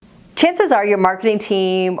Chances are your marketing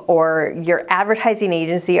team or your advertising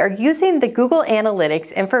agency are using the Google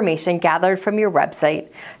Analytics information gathered from your website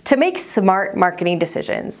to make smart marketing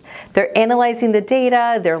decisions. They're analyzing the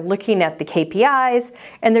data, they're looking at the KPIs,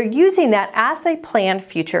 and they're using that as they plan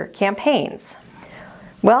future campaigns.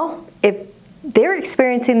 Well, if they're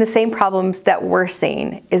experiencing the same problems that we're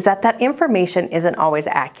seeing, is that information isn't always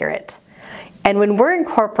accurate. And when we're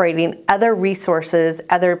incorporating other resources,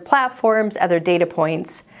 other platforms, other data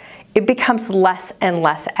points, it becomes less and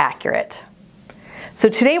less accurate. So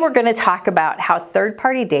today we're going to talk about how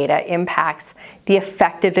third-party data impacts the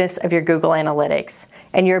effectiveness of your Google Analytics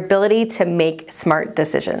and your ability to make smart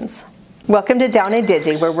decisions. Welcome to Down and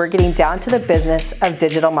Digi, where we're getting down to the business of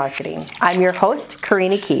digital marketing. I'm your host,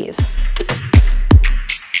 Karina Keys.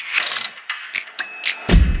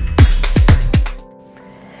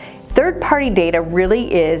 Third-party data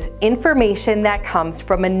really is information that comes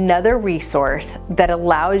from another resource that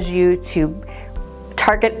allows you to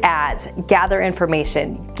target ads, gather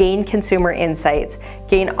information, gain consumer insights,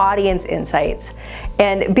 gain audience insights,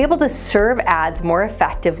 and be able to serve ads more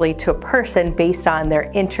effectively to a person based on their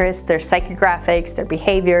interests, their psychographics, their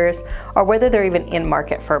behaviors, or whether they're even in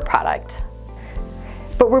market for a product.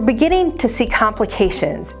 But we're beginning to see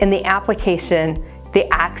complications in the application,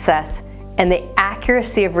 the access, and the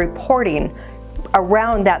accuracy of reporting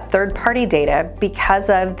around that third-party data because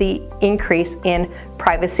of the increase in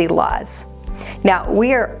privacy laws. Now,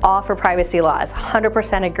 we are all for privacy laws,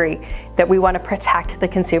 100% agree that we want to protect the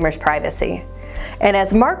consumer's privacy. And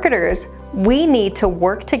as marketers, we need to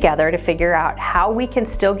work together to figure out how we can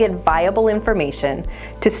still get viable information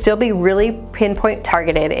to still be really pinpoint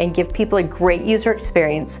targeted and give people a great user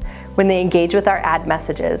experience when they engage with our ad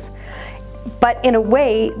messages, but in a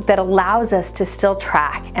way that allows us to still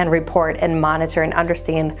track and report and monitor and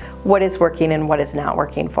understand what is working and what is not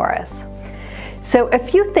working for us. So a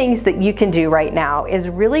few things that you can do right now is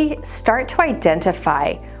really start to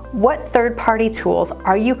identify what third-party tools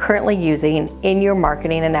are you currently using in your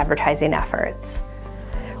marketing and advertising efforts.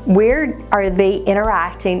 Where are they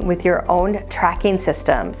interacting with your own tracking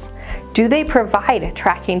systems? Do they provide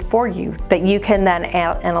tracking for you that you can then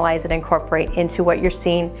analyze and incorporate into what you're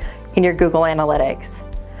seeing in your Google Analytics?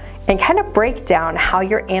 And kind of break down how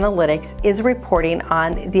your analytics is reporting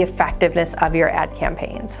on the effectiveness of your ad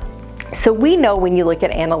campaigns. So we know when you look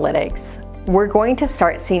at analytics, we're going to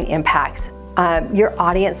start seeing impacts. Your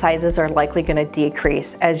audience sizes are likely going to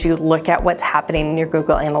decrease as you look at what's happening in your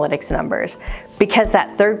Google Analytics numbers because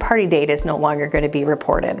that third-party data is no longer going to be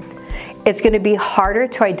reported. It's going to be harder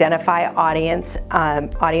to identify audiences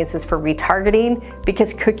for retargeting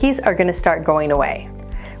because cookies are going to start going away.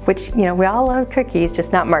 Which, we all love cookies,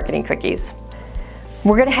 just not marketing cookies.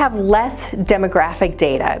 We're going to have less demographic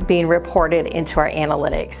data being reported into our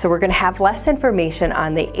analytics. So we're going to have less information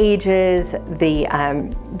on the ages,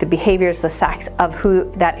 the behaviors, the sex of who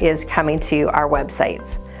that is coming to our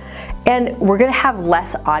websites. And we're going to have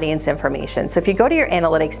less audience information. So if you go to your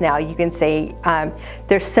analytics now, you can say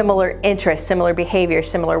there's similar interests, similar behaviors,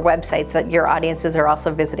 similar websites that your audiences are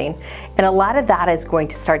also visiting. And a lot of that is going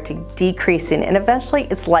to start to decreasing, and eventually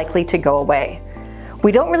it's likely to go away.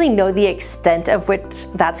 We don't really know the extent of which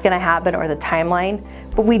that's going to happen or the timeline,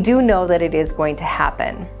 but we do know that it is going to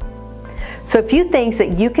happen. So a few things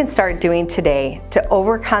that you can start doing today to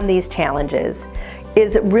overcome these challenges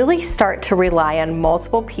is really start to rely on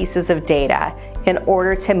multiple pieces of data in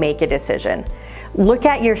order to make a decision. Look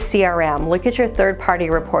at your CRM, look at your third-party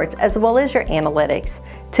reports, as well as your analytics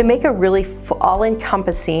to make a really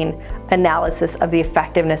all-encompassing analysis of the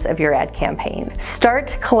effectiveness of your ad campaign.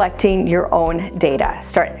 Start collecting your own data.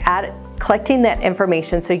 Start collecting that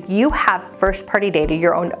information so you have first-party data,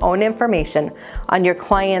 your own information on your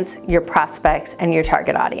clients, your prospects, and your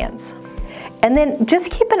target audience. And then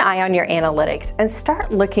just keep an eye on your analytics and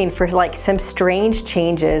start looking for some strange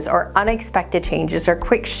changes or unexpected changes or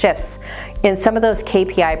quick shifts in some of those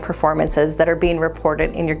KPI performances that are being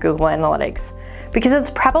reported in your Google Analytics. Because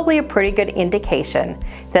it's probably a pretty good indication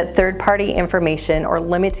that third-party information or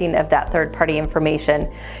limiting of that third-party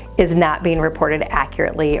information is not being reported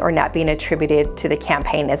accurately or not being attributed to the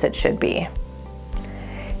campaign as it should be.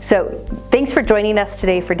 So thanks for joining us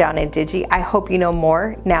today for Down and Digi. I hope you know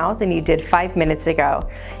more now than you did 5 minutes ago.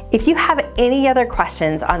 If you have any other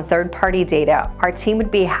questions on third-party data, our team would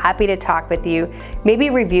be happy to talk with you, maybe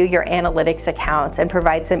review your analytics accounts and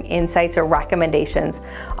provide some insights or recommendations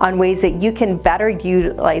on ways that you can better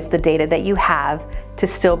utilize the data that you have to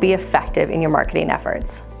still be effective in your marketing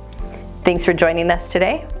efforts. Thanks for joining us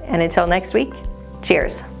today, and until next week,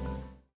 cheers.